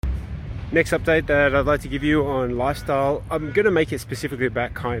Next update that I'd like to give you on lifestyle, I'm going to make it specifically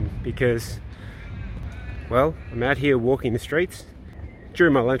about Kyneton because, well, I'm out here walking the streets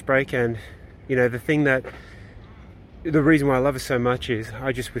during my lunch break, and you know, the reason why I love it so much is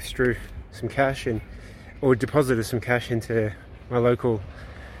I just withdrew some cash or deposited some cash into my local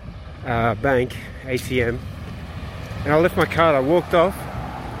bank ATM, and I left my card. I walked off,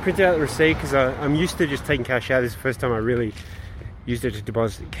 printed out the receipt because I'm used to just taking cash out. This is the first time I really used it to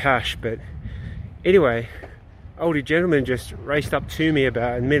deposit cash. But anyway, older gentleman just raced up to me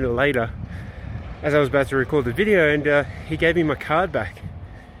about a minute later as I was about to record the video, and he gave me my card back.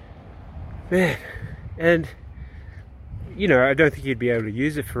 Man, and you know, I don't think he'd be able to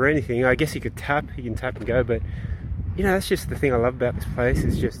use it for anything. I guess he can tap and go, but you know, that's just the thing I love about this place.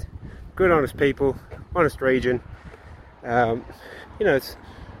 It's just good, honest people, honest region. You know, it's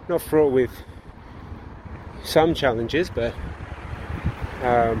not fraught with some challenges, but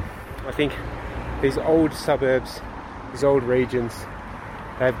I think these old suburbs, these old regions,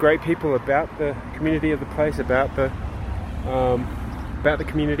 they have great people about the community of the place, about the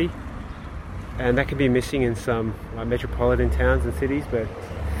community, and that can be missing in some metropolitan towns and cities, but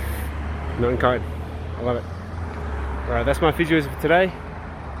not in Kyneton. I love it. Alright, that's my visuals for today.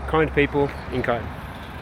 Kind people in Kyneton.